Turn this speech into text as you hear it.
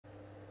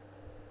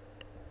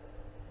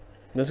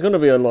There's gonna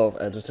be a lot of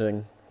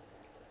editing.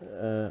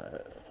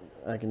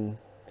 I can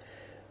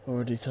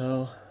already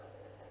tell.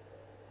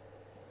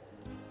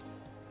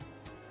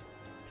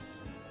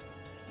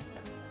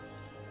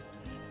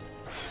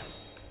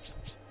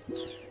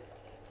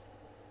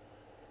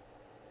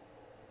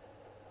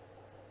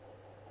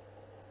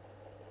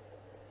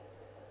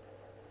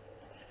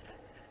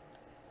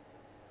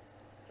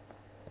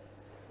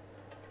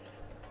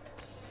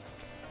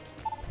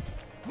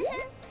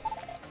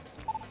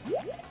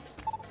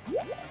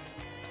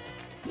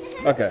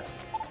 Okay.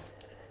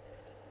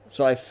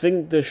 So I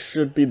think this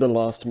should be the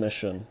last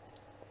mission.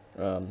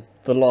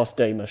 The last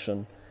day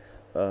mission.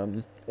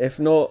 If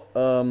not,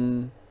 I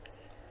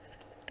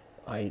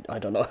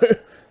don't know.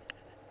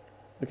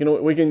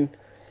 we can,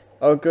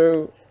 I'll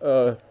go,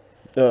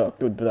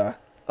 good blah.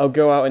 I'll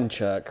go out and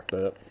check,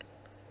 but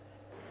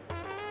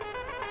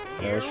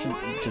it should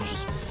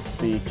just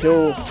be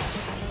kill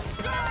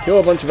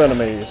a bunch of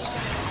enemies.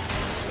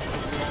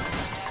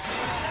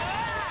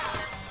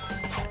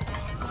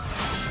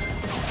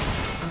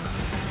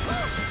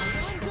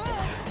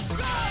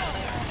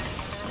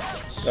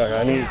 Okay,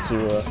 I need to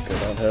go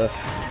down here.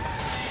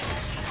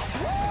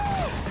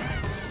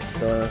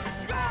 Gonna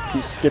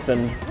keep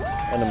skipping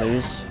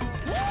enemies.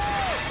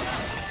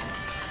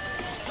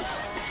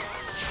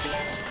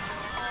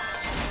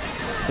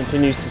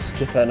 Continues to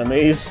skip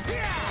enemies.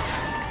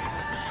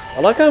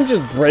 I like how I'm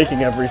just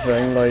breaking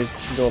everything, like,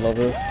 you gotta love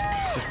it.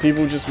 Just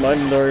people just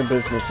minding their own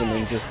business and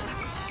then just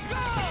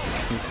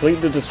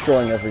completely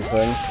destroying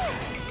everything.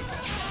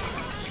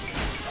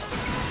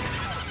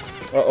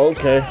 Oh,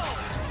 okay.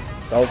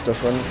 That was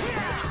different.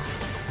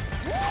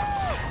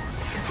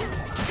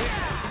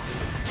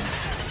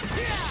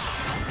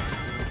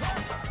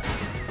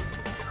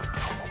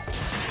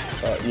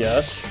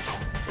 Yes.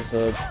 There's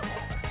a...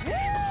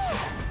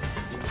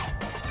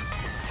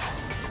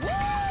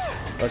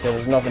 Okay,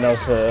 there's nothing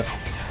else here.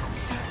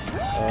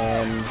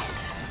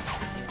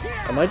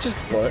 Am I just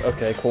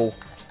okay, cool.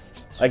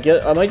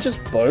 Am I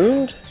just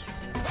boned?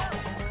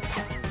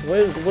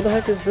 What the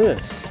heck is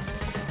this?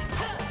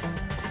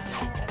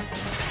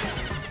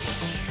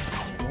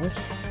 What?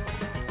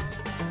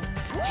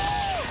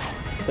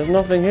 There's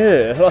nothing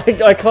here. Like,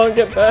 I can't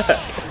get back.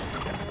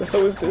 What the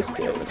hell is this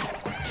game?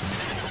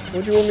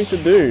 What do you want me to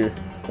do?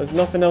 There's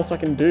nothing else I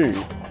can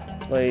do.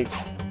 Like...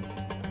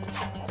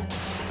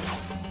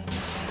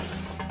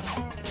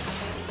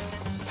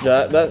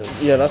 Yeah,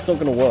 that's not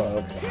gonna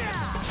work.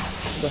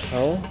 What the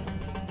hell?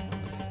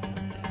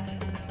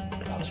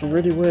 That was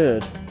really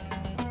weird.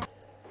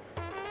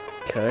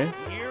 Okay.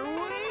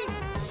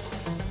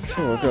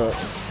 Sure, we'll go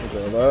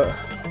with that.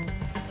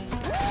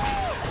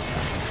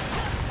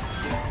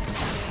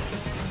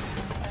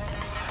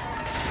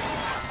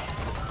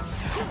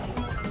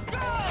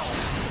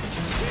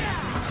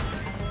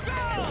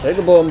 So take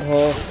the bomb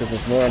off, because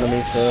there's more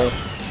enemies here.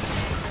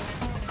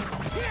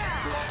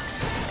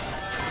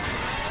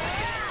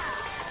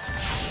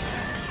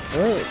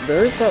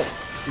 There is that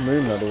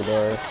moon medal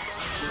though.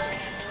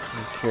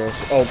 I'm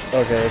curious. Oh,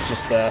 okay, it's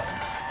just there.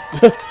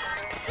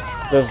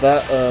 There's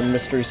that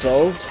mystery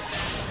solved.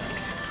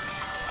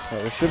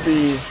 Right, we should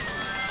be...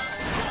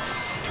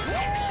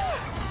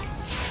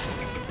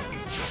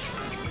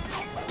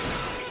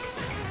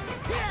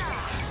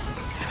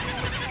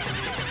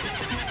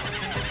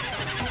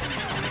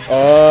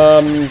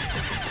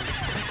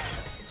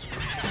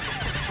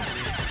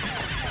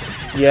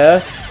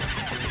 Yes.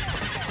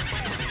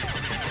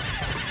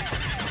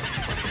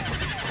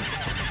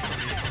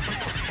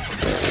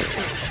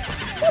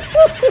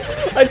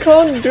 I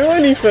can't do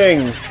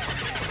anything!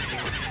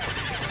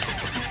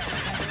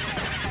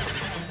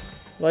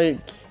 Like,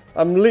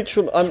 I'm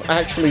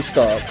actually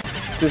stuck.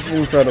 This is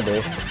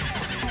incredible.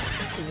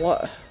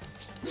 What?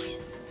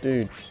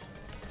 Dude.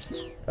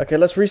 Okay,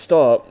 let's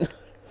restart.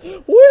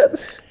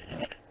 What?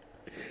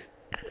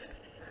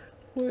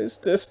 What is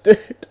this,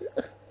 dude?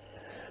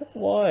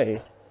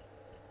 Why?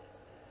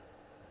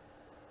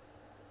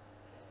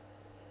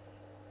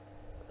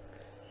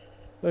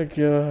 Like,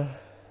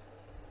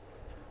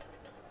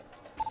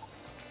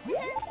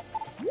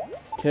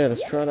 Okay,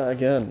 let's try that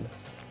again.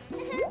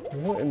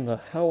 What in the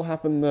hell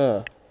happened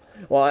there?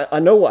 Well, I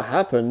know what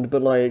happened,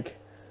 but like...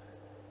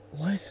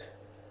 What?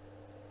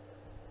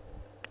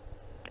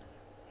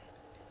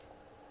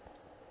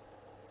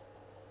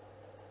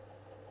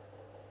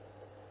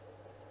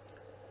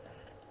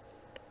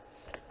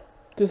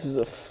 This is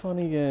a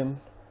funny game.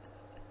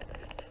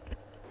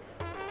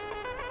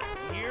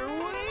 Here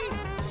we go!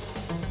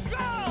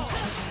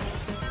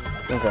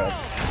 Okay.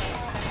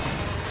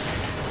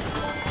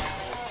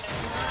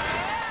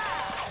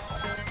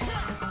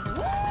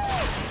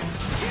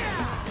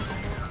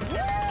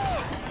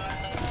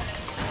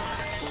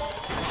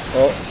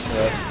 Oh,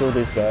 yeah, screw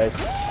these guys.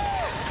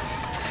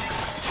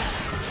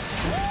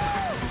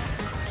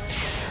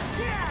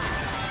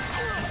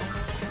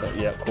 But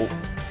yeah, cool.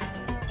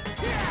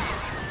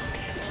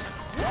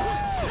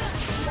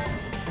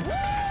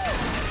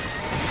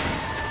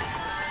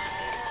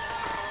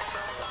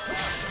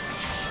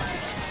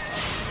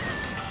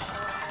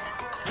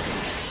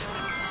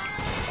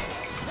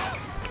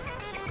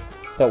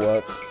 That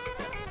works.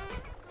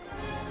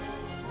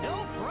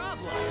 No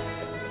problem.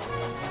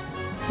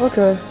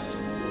 Okay.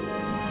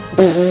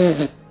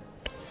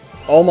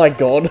 Oh my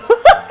god.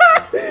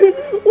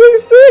 What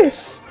is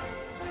this?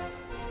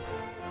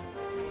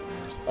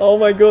 Oh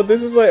my god,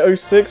 this is like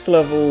 06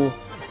 level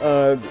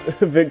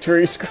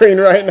victory screen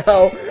right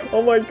now.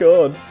 Oh my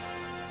god.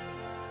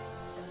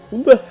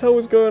 What the hell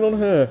is going on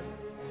here?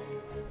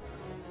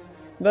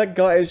 That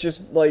guy is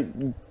just like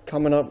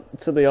coming up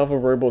to the other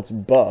robot's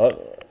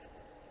butt.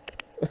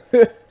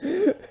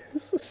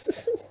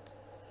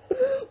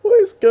 What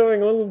is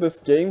going on with this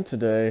game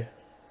today?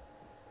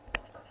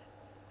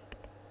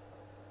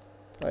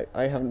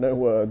 I have no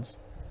words.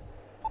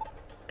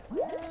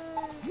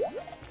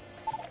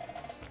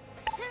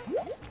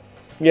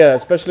 Yeah,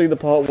 especially the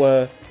part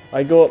where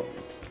I got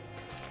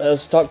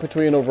stuck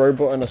between a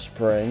robot and a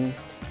spring,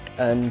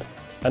 and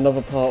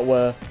another part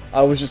where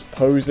I was just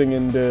posing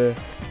into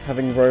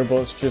having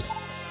robots just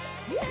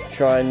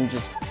try and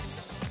just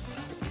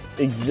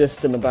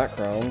exist in the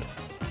background.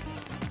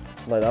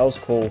 Like, that was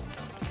cool.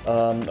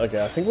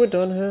 Okay, I think we're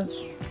done here.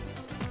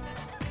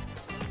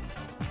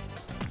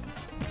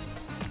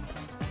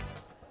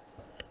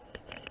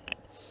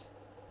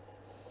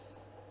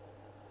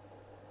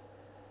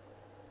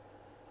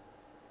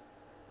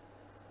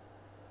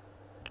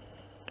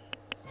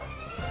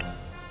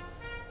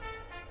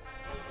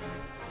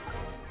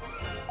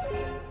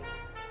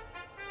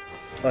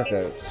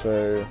 Okay,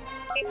 so...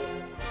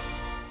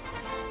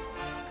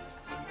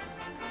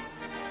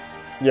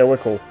 yeah, we're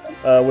cool.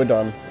 We're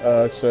done.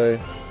 So...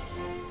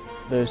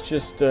 there's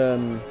just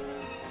those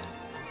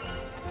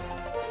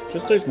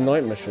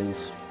night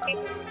missions.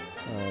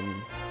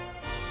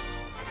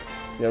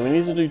 Yeah, we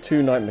need to do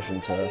 2 night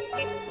missions here.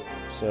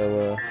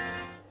 So,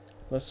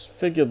 let's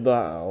figure that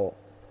out.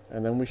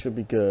 And then we should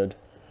be good.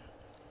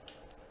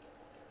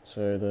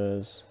 So,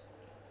 there's...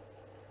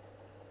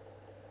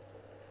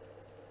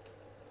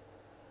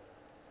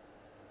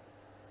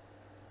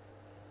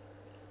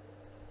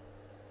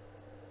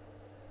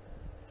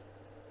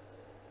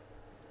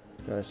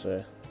 I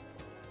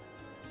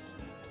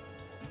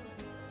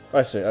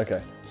see,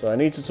 okay. So I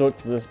need to talk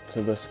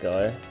to this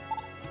guy.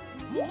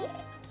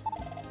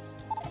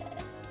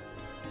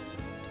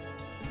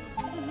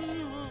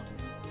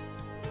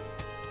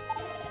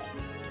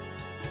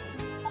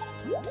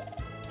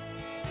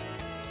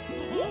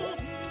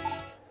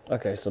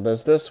 Okay, so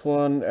there's this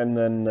one, and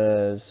then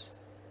there's...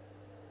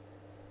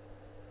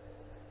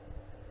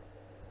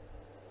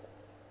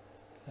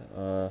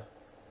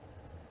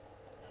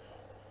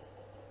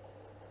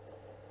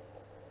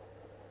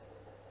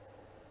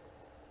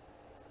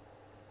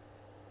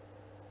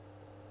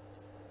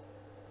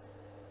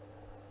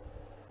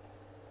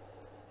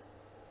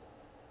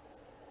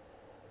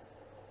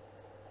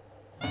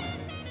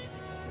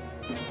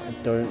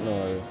 don't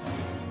know.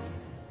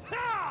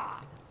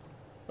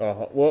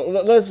 Oh, well,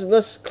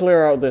 let's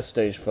clear out this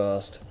stage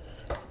first.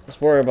 Let's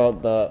worry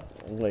about that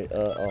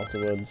later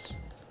afterwards.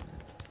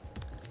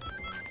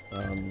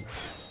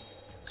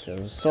 So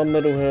there's some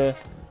middle here,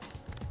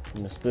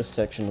 and it's this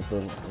section of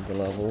the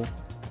level.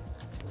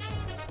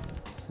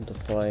 And to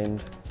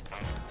find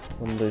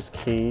one of those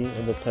key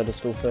and the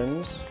pedestal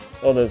things.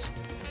 Oh, there's.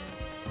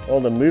 Oh,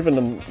 they're moving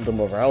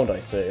them around. I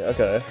see.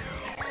 Okay.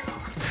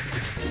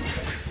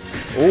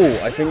 Oh,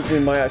 I think we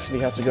might actually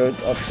have to go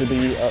up to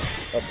the up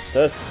the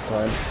stairs this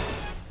time.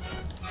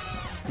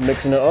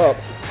 Mixing it up.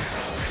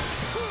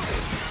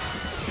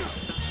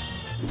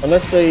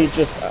 Unless they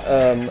just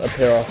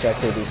appear after I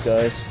kill these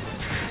guys.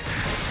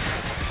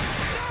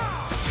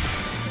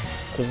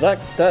 Because that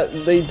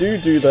they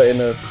do that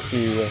in a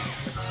few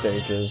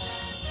stages.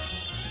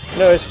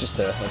 No, it's just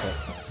here. Okay.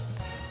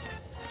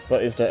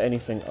 But is there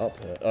anything up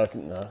here? Oh,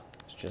 no.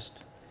 It's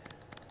just...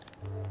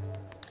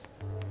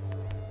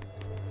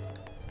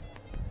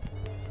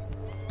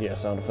 yeah,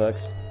 sound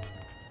effects.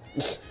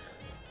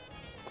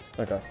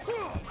 Okay.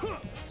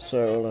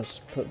 So let's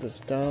put this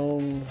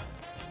down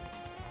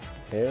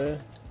here.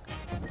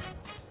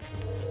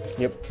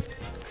 Yep.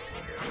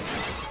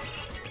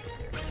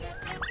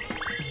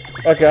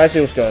 Okay, I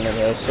see what's going on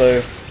here.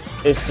 So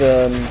it's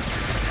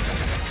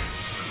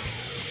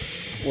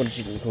what did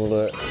you call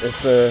it?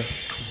 It's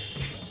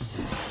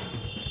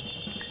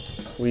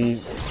we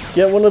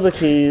get one of the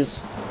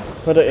keys,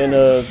 put it in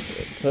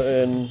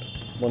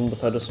one of the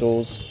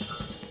pedestals.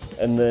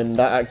 And then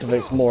that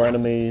activates more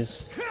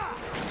enemies.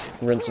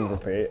 Rinse and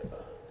repeat.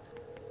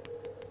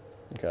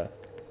 Okay.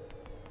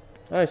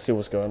 I see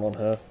what's going on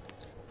here.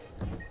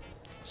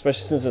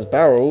 Especially since there's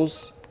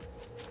barrels.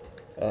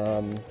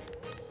 Oh.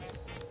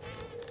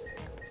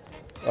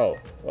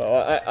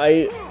 Well,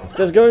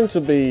 there's going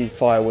to be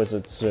fire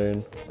wizards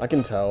soon. I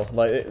can tell.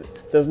 Like,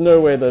 there's no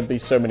way there'd be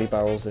so many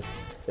barrels if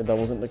that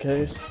wasn't the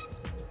case.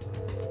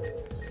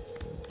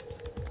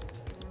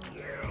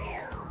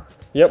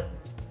 Yep.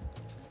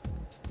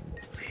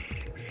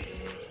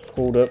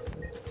 Called it.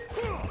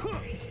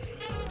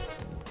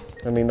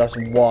 I mean, that's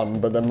one,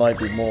 but there might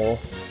be more.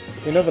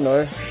 You never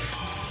know.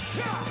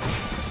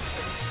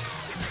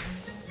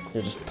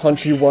 They just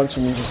punch you once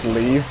and then just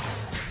leave.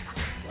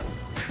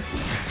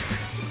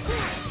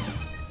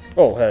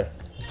 Oh, hey.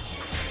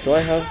 Do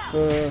I have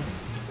a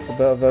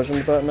better version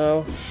of that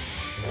now?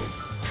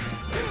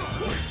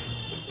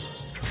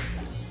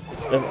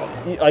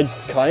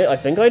 I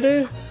think I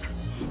do?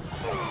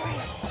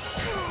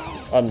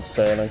 I'm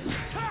failing.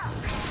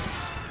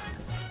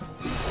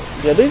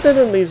 Yeah, these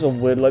enemies are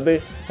weird. Like, they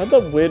have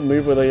that weird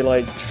move where they,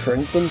 like,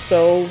 shrink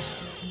themselves.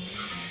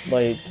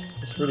 Like,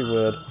 it's really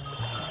weird.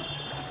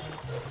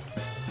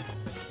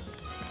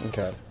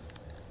 Okay.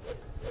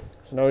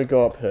 So now we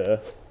go up here.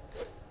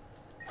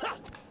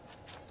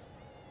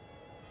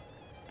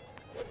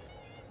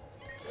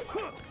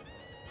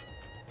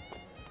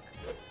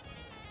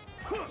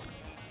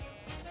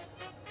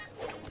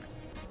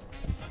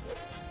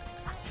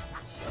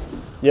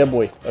 Yeah,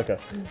 boy. Okay.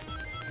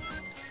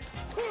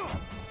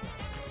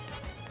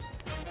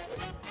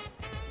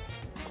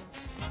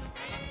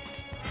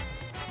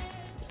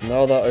 So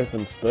now that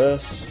opens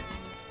this.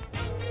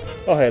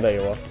 Oh, hey, there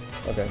you are.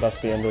 Okay,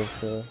 that's the end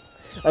of...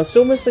 I'm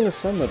still missing a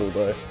sun medal,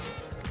 though.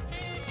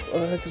 What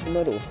the heck is the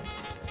medal?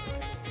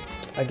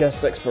 I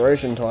guess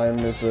exploration time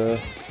is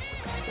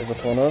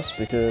upon us,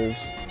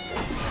 because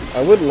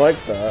I would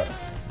like that.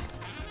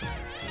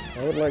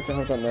 I would like to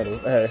have that medal.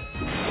 Hey.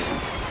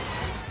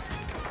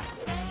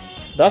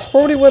 That's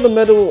probably where the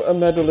a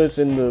medal is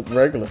in the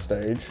regular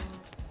stage.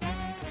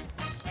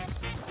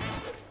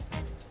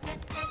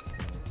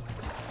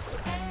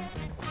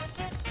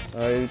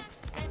 Okay,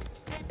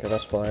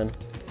 that's fine.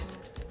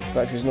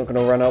 Battery's not going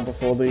to run out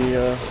before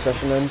the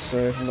session ends,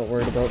 so I'm not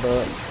worried about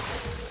that.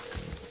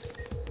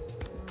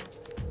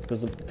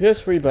 Because the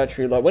PS3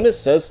 battery, like, when it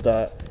says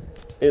that,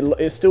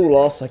 it still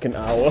lasts like an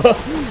hour.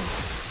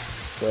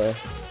 So.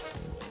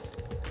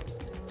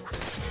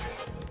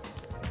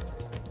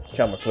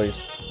 Camera,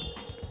 please.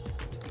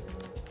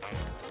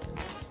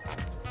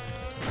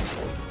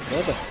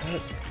 Where the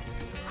heck?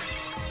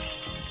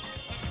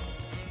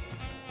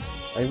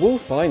 I will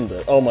find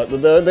it. Oh my,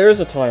 there is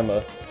a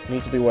timer. I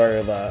need to be wary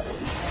of that.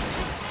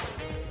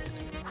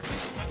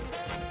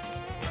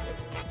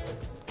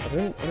 I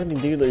don't really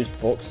need those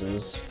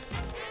boxes.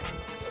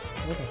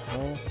 What the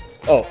hell?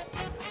 Oh,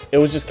 it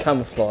was just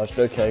camouflaged.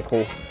 Okay,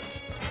 cool.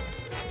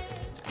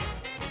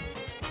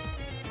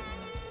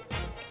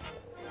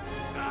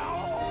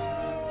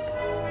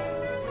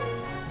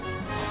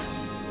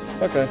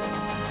 Okay.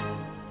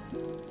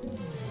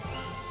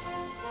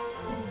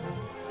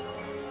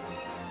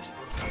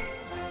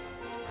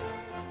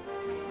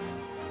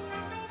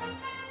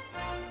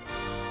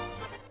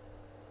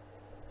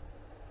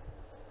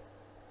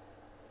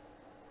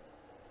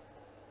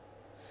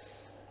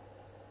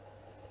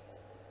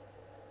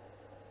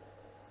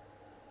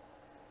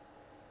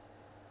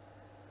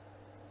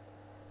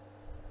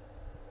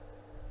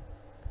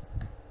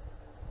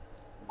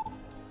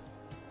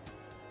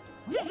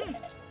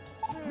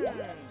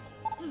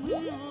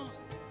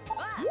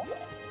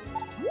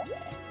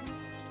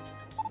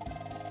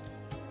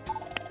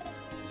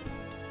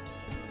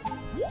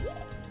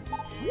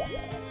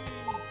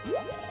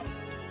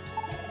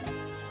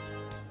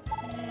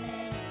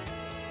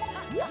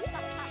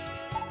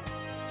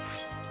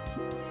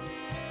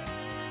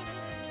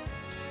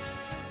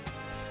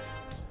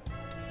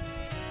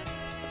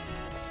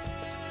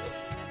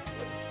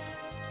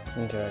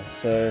 Okay,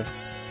 so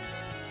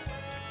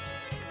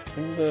I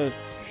think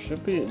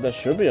there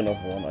should be another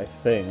one, I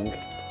think.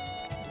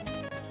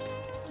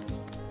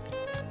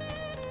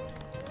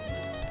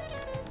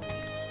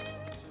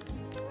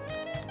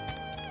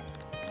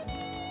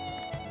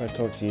 If I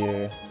talk to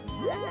you.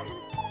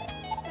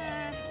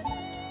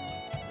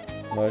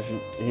 No,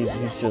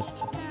 he's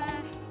just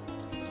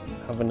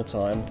having a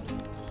time.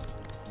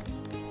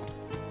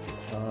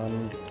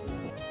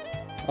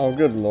 Oh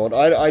good lord,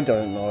 I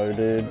don't know,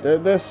 dude.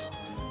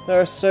 There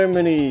are so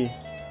many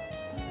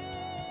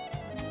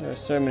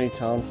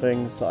town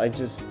things that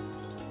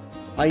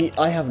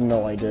I have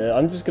no idea.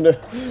 I'm just gonna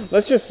I'm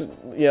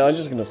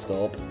just gonna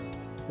stop.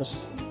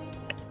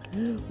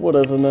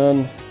 Whatever,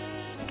 man.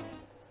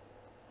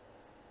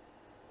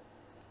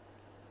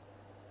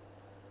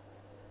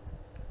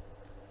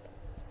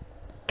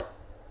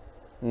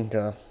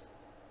 Okay.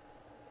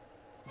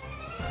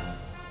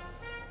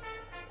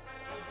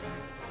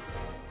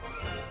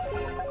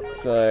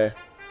 So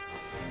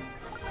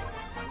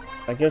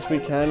I guess we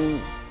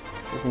can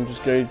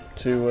just go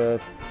to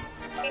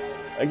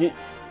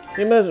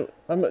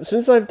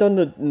since I've done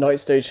the night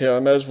stage here, I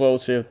may as well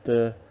see if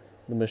the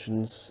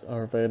missions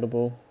are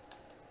available.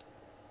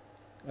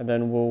 And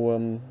then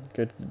we'll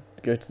go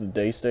to the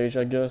day stage,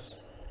 I guess.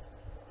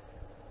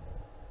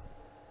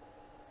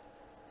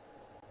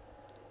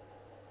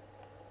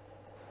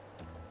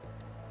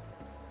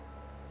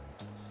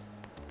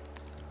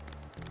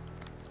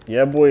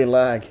 Yeah, boy,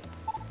 lag.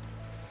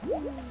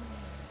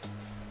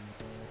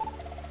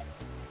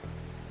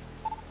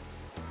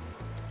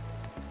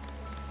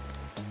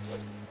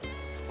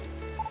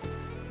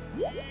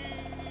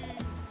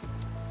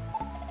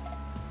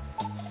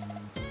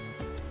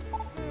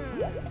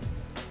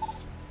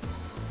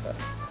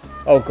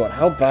 Oh god,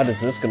 how bad is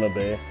this gonna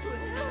be?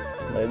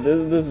 Like,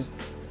 is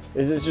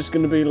it just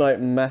gonna be like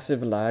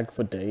massive lag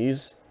for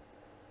days?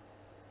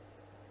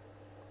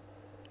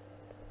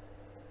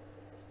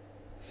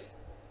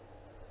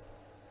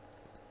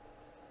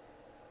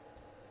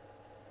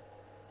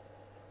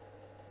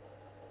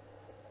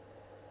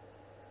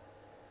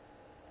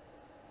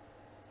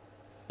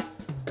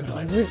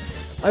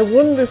 I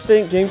want this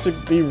game to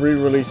be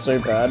re-released so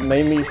bad,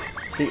 mainly,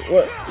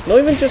 well, not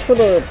even just for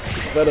the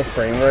better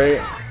frame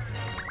rate,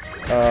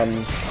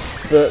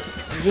 but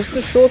just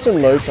to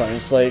shorten load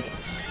times. Like,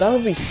 that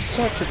would be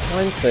such a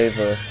time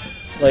saver.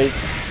 Like,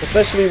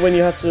 especially when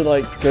you had to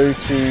like go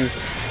to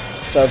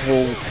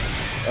several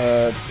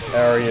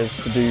areas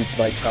to do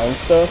like town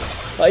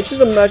stuff. Like,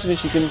 just imagine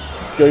if you can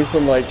go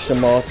from like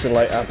Shamar to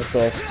like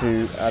Apatos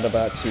to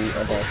Adabat to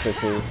Empire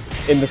City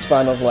in the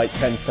span of like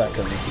 10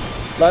 seconds.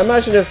 Like,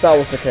 imagine if that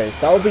was the case.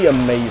 That would be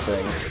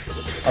amazing.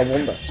 I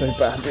want that so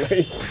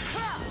badly.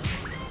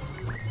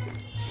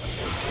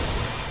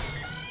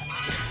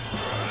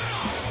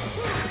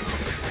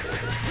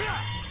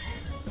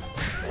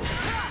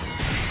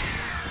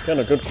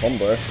 Kinda good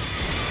combo.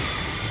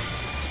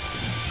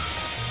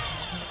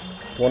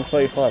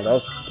 135, that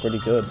was pretty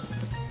good.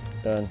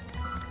 Done.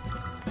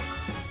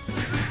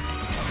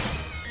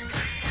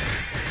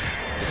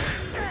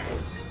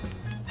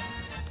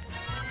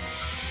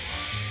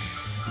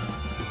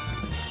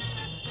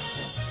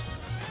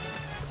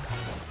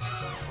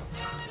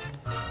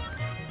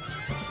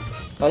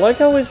 I like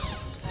how it's,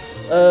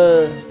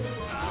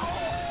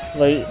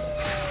 like,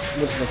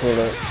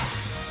 whatchamacallit?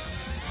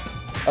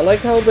 I like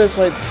how there's,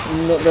 like,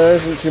 there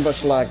isn't too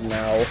much lag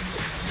now.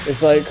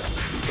 It's like,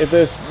 if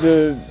there's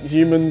the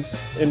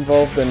humans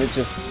involved, then it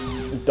just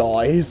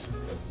dies.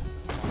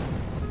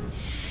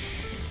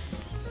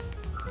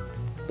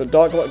 But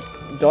Dark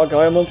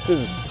Gaia Monsters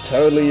is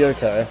totally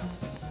okay.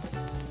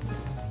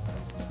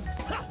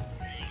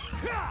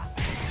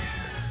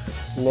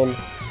 Lol.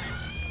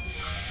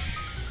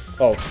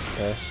 Oh,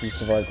 okay. You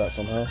survived that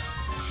somehow.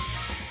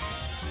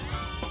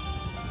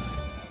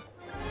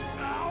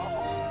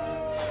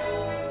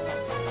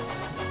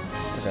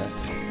 Okay.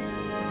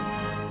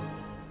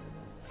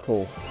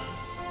 Cool.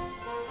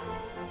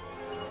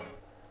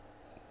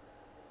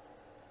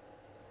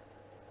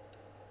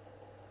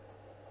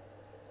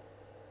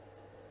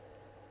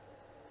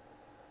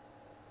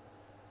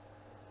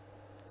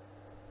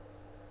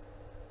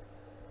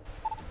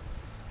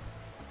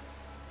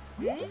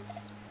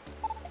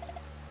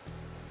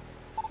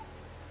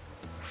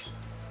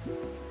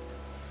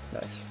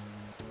 Nice.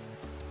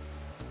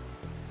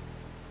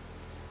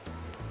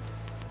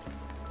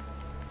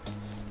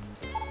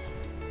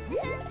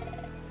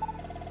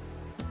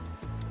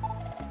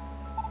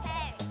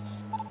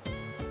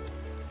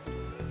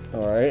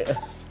 All right.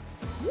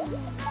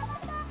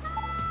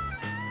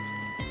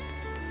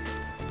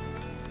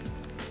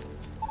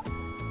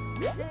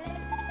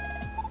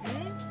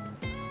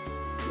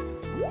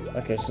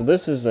 Okay, so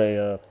this is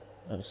a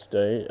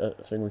stay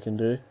thing we can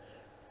do.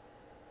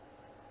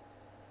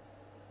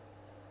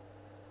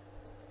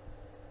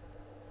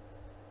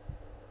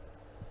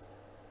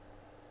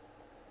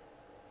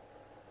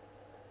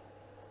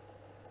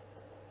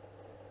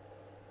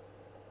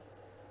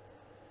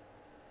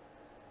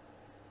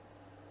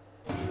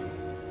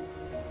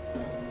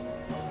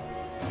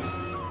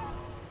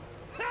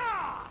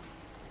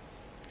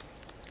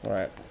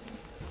 Alright.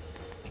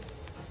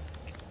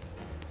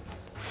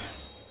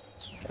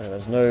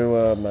 There's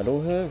no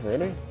medal here,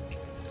 really?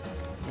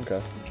 Okay.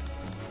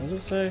 What does it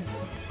say?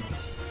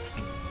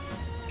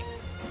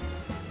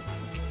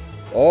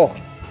 Oh!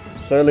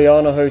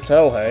 Soliana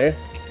Hotel, hey?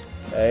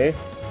 Hey?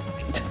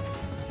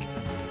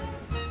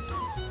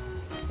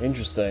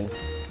 Interesting.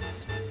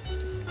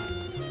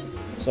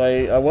 So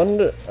I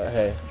wonder...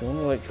 hey, do you want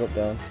to like drop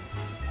down?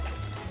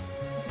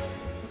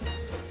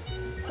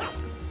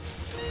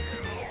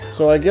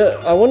 So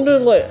I wonder,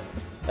 like,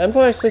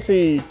 Empire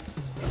City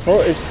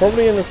is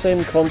probably in the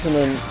same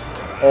continent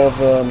of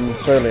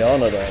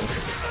Soliana then.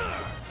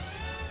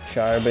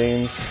 Shire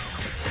Beans.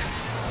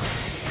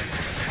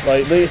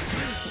 Like,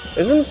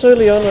 isn't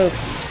Soliana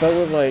spelled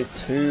with like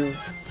two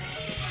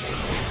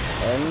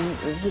N?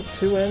 Is it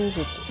two N's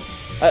or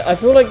I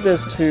feel like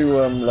there's two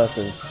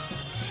letters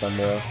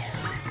somewhere.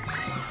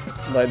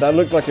 Like, that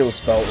looked like it was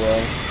spelled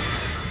wrong.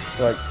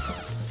 Like,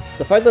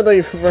 the fact that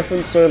they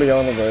referenced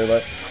Soliana though,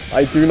 like,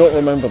 I do not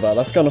remember that.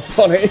 That's kind of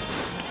funny.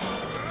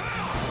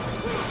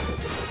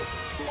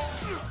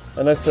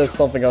 Unless there's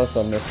something else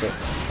I'm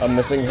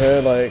missing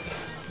here, like...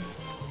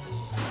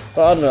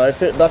 But I don't know,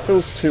 that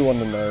feels too on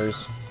the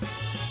nose.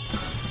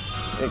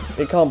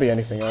 It can't be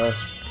anything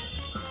else.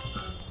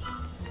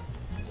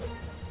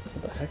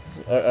 What the heck is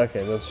it? Oh,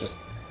 okay, there's just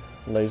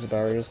laser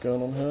barriers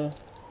going on here.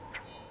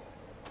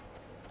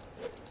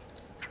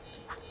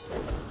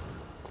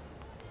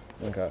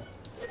 Okay.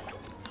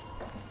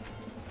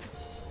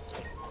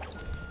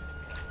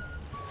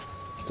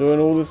 Doing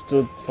all this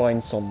to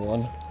find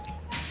someone.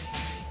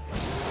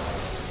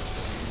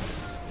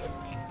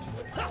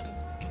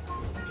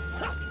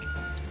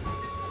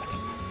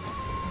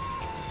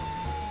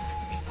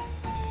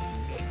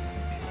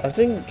 I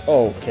think...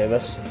 oh, okay,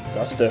 that's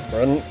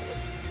different.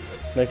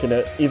 Making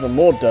it even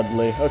more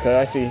deadly. Okay,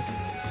 I see.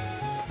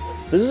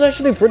 This is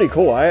actually pretty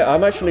cool.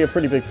 I'm actually a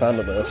pretty big fan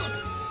of this.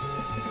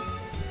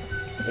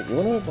 Wait, you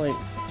wanna, like,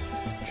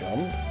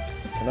 jump?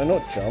 Can I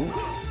not jump?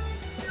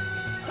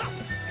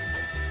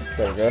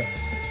 There we go.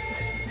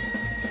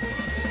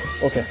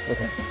 Okay,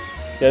 okay.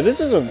 Yeah, this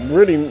is a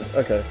really...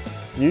 Okay.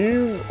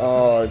 You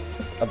are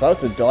about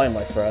to die,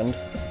 my friend.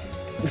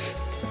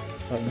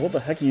 Like, what the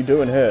heck are you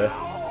doing here?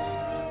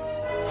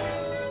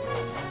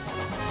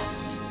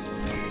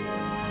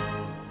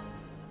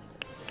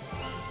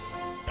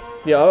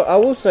 Yeah, I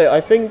will say, I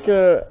think,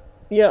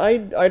 yeah,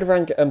 I'd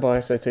rank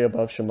Empire SAT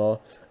above Shamar.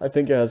 I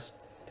think it has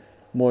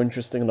more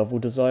interesting level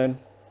design.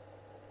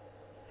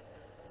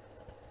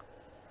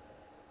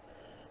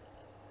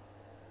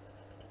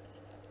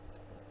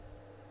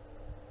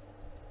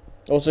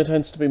 Also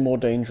tends to be more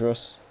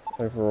dangerous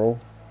overall.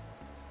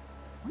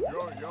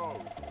 Yo,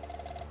 yo.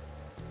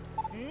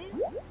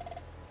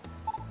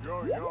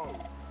 Yo, yo.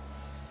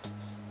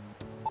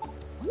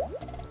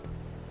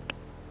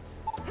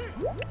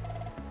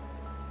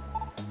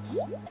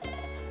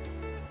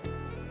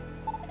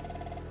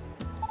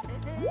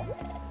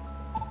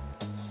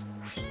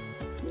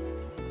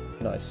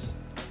 Nice.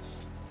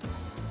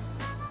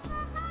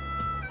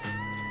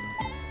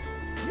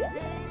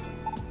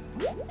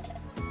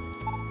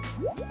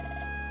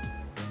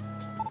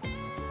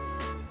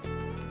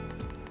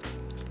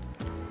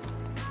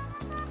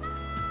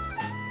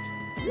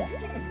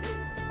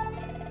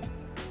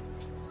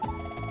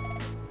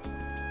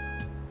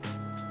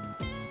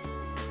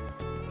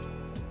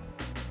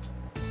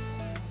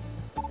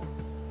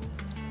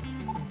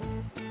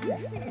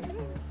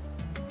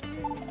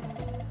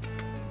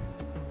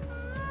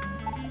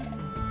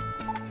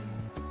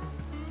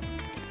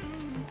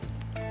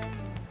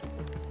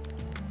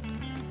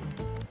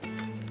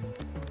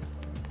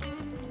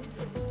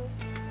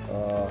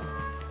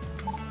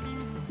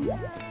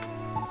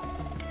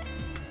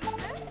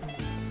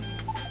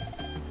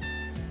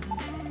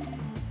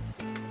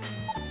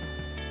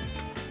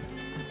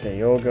 Okay,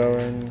 you're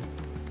going.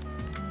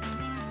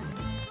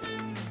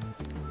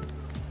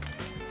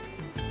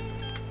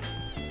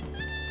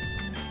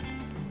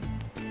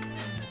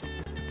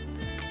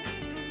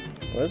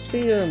 Where's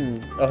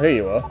the, oh, here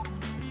you are.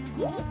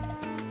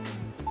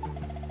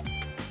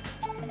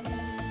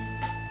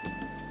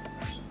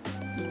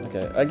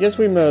 Okay, I guess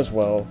we may as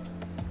well,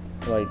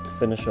 like,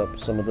 finish up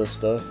some of this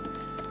stuff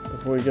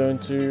before we go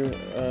into,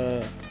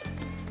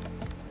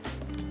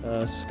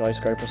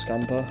 Skyscraper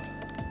Scamper.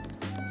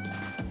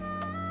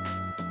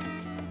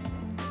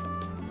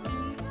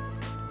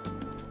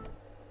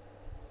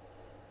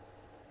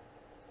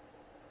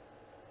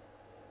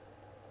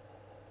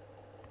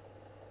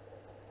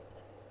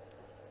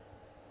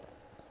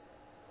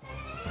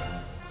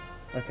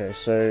 Okay,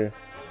 so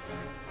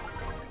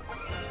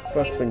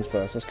first things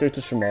first, let's go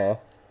to Shamar.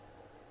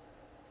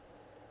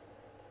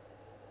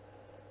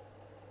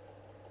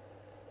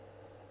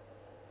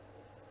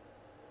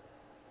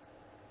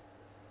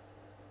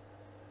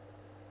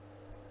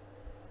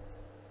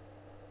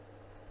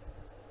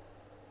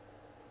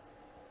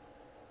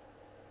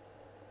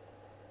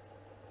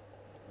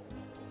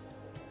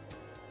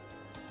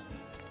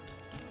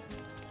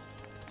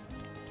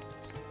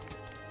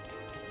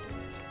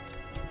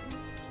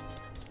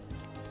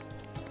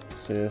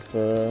 See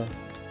if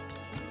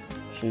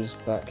she's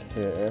back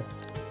here.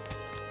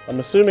 I'm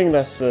assuming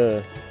that's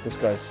this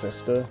guy's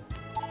sister.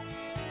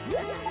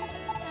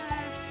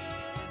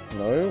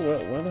 No?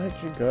 Where the heck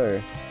did you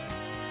go?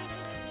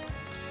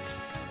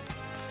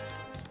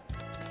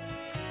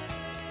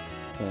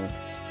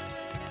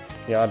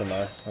 Yeah, I don't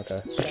know. Okay.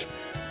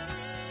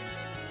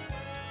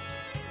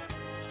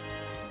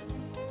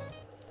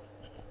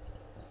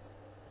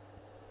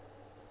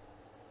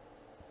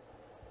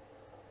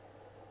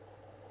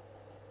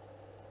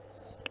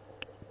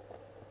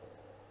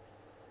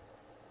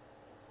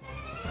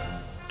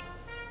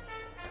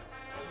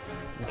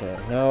 Okay,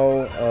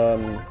 now,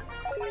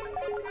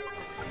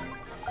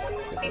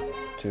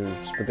 to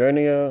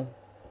Spagonia.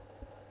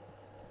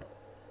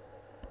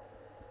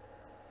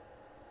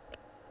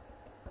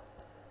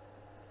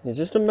 Yeah,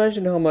 just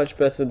imagine how much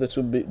better this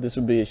would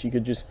be if you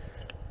could just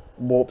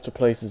warp to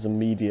places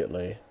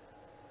immediately.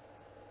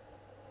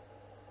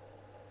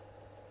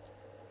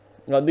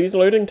 Like, these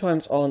loading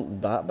times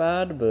aren't that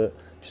bad, but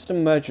just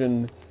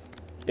imagine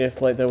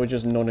if, like, they were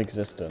just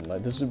non-existent.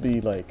 Like, this would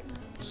be, like,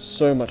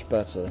 so much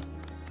better.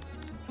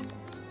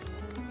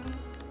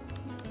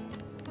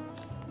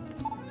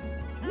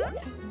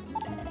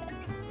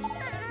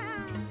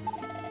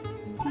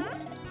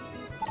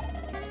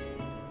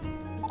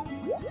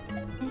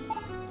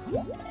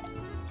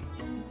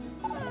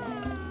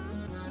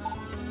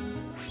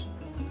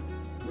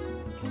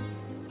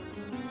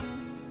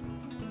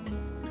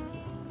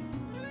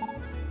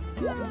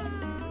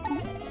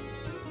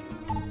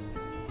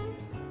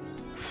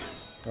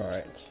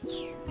 Alright.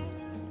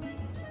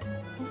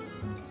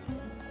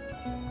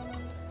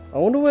 I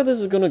wonder where this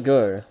is gonna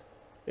go.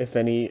 If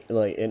any,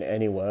 like, in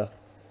anywhere.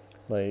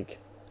 Like,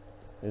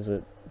 is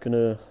it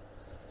gonna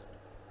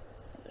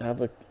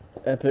have a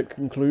epic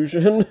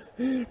conclusion?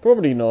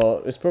 Probably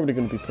not. It's probably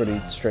gonna be pretty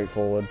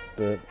straightforward,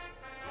 but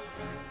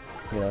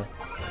yeah.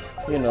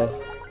 You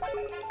know.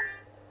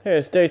 Hey,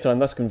 it's daytime,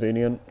 that's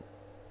convenient.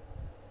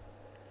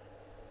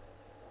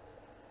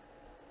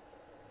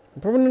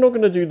 I'm probably not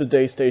gonna do the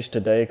day stage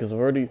today because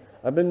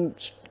I've been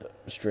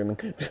streaming.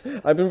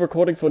 I've been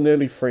recording for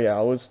nearly 3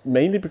 hours,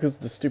 mainly because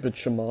of the stupid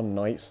Shaman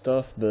Knight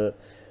stuff, but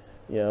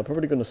yeah, I'm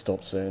probably gonna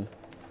stop soon.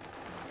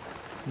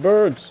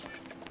 Birds!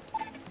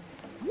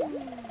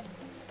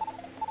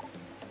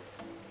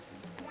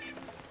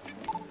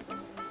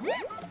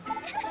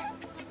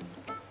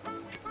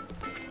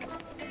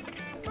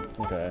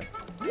 Okay.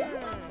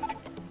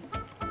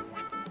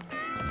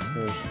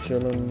 Here's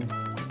chillin'.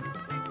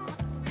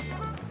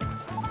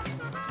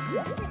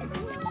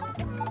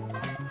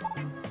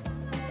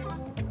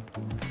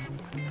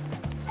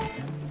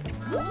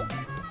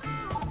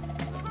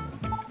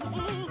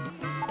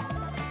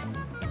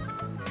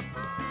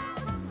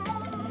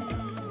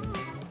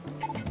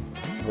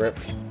 Rip.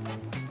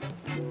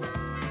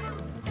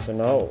 So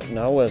now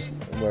where's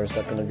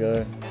that gonna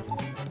go?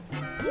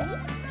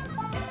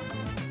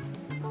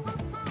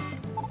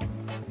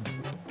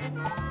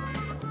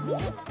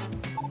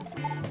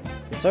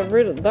 Is that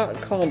really?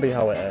 That can't be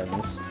how it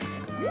ends.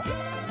 There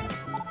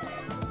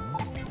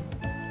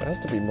has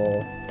to be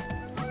more.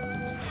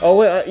 Oh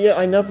wait, yeah,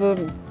 I never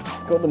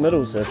got the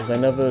medals here because I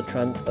never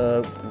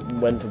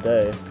went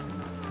today.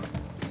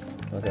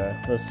 Okay,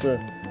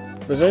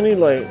 there's only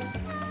like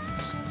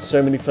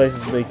so many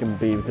places they can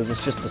be because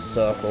it's just a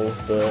circle,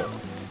 but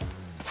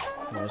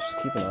let's just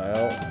keep an eye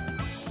out.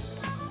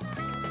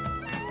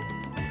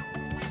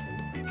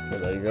 Oh,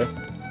 there you go.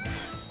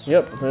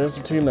 Yep, there's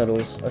the 2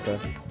 medals. Okay.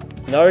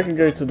 Now I can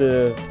go to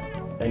the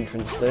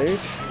entrance stage.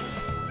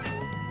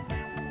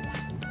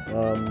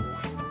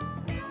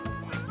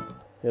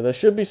 Yeah, there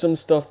should be some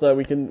stuff that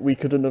we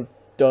couldn't have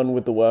done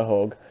with the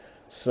werehog,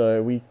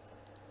 so we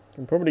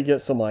can probably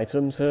get some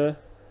items here,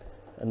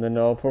 and then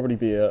that'll probably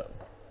be it.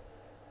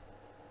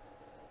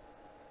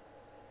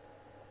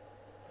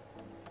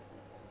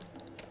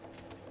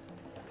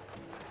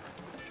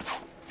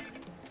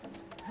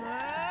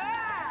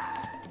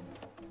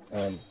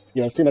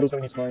 Yeah, there's 2 medals that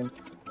we need to find.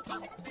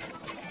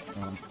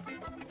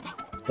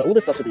 But all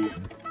this stuff should be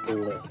all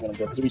well and good,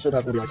 because we should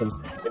have all the items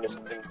in this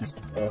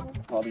part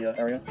of the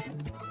area.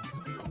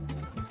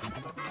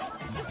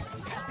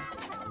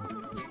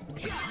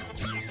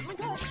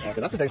 Okay,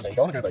 that's the day stage.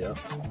 I want to go there, yeah.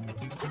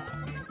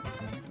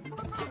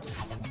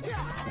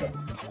 Okay.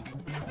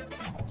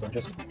 So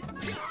just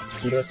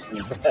do this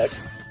and press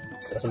X.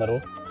 That's a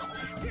medal.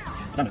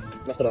 Damn it,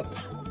 messed it up.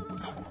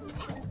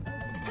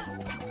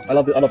 I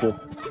love the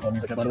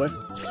music here, by the way.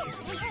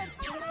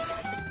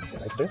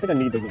 I don't think I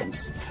need the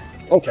rooms.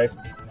 Okay,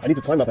 I need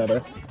the time up there,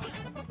 though.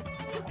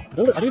 I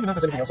don't even know if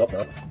there's anything else up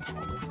there.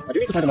 I do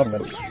need to find another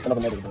medal, though. I don't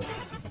know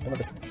if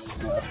it's...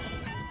 Yeah. Okay,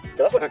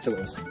 that's what Act 2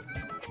 is.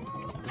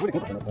 It's really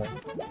good looking up there.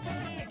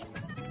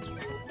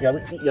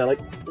 Yeah, like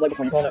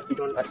before, you can't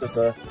access,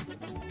 you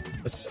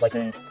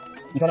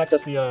can't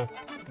access the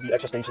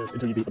extra stages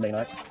until you beat the main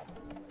act.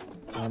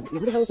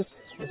 Where the hell is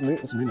this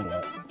moon medal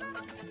at?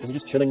 Is he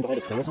just chilling behind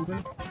a tree or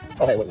something?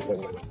 Oh, hey, wait.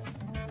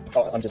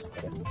 Oh, I'm just...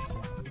 Okay.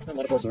 I'm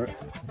not a forcer.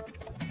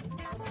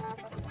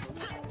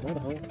 Where the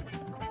hell?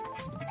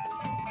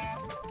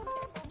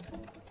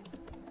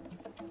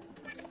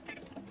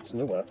 It's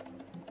nowhere.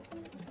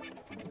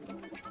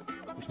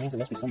 Which means it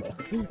must be somewhere.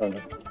 Oh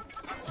no.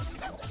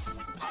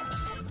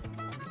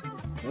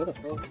 Where the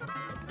hell?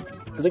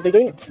 Because they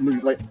don't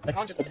move, like, they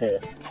can't just appear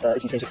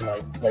if you change it to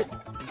night. Like,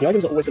 the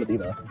items are always going to be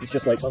there. It's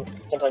just like,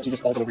 sometimes you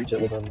just aren't going to reach it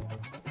with,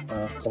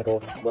 Sonic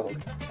or Werehog.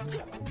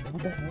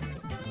 What the hell?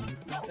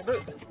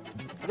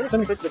 There's only so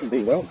many places it can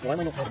be. Well, why am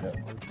I not finding it?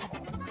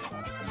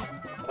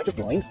 Am I just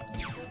blind?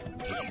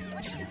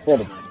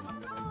 Probably.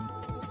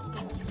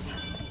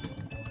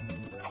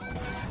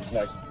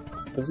 Nice.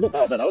 Because it's not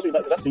that bad. That would be that,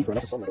 because that's see-through,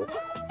 that's a sun medal.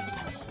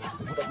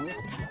 What the hell?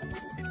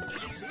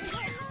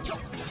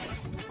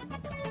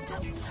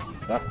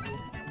 Ah.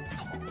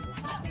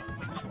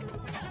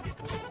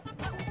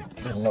 I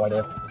have no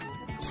idea.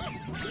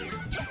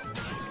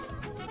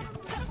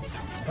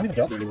 I don't even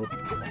get up there anymore.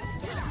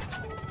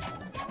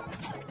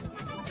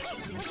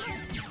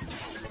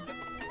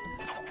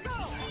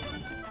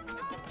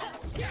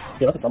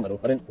 Yeah, that's a sun medal.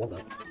 I didn't want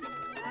that.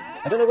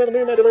 I don't know where the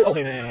moon medal is. Oh,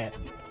 hey.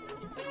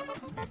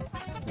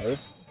 No.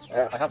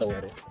 I have that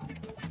already.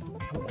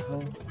 What the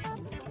hell?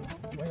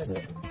 Where is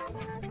it?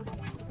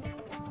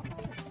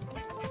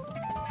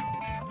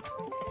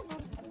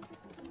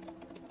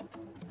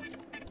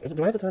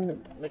 Do I have to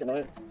make it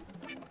night?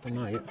 Oh,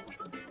 night.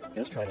 Okay,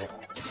 let's try that.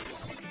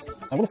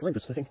 I want to find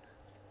this thing.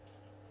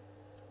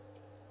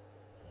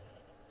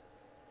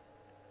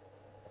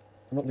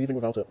 I'm not leaving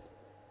without it.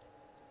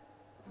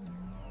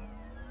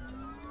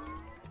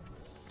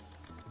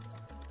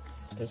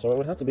 Okay, so it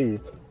would have to be,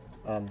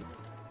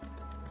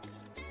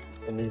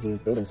 in these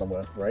buildings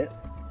somewhere, right?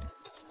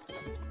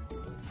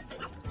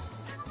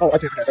 Oh, I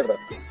see. Okay, it's over there.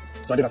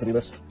 So I do have to do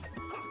this.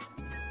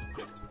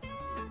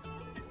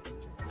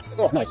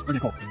 Oh, nice. Okay,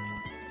 cool.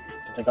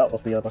 Take that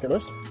off the bucket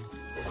list.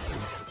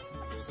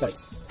 Nice.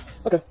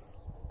 Okay.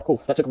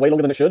 Cool. That took way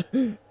longer than it should.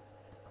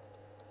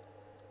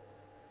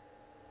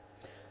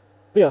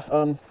 But yeah,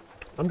 I'm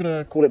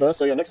gonna call it there.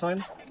 So yeah, next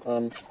time,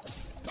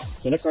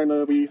 So next time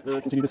we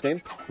continue this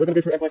game, we're going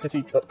to go through Empire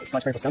City,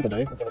 Skyscraper Scamper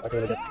Day, I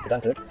feel like I get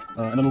pedantic,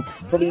 and then we'll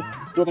probably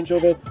do a bunch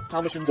of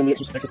town missions and the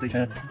extra stage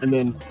here, and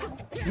then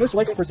most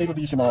likely proceed with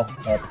the Shamar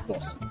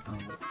boss,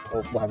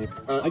 or what have you.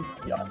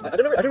 I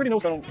don't really know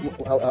what's going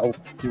on, how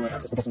to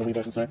access the boss in the Wii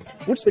version, so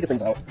we'll just figure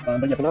things out.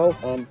 But yeah, for now,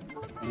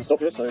 we'll stop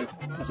here, so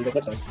I'll see you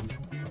guys next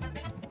time.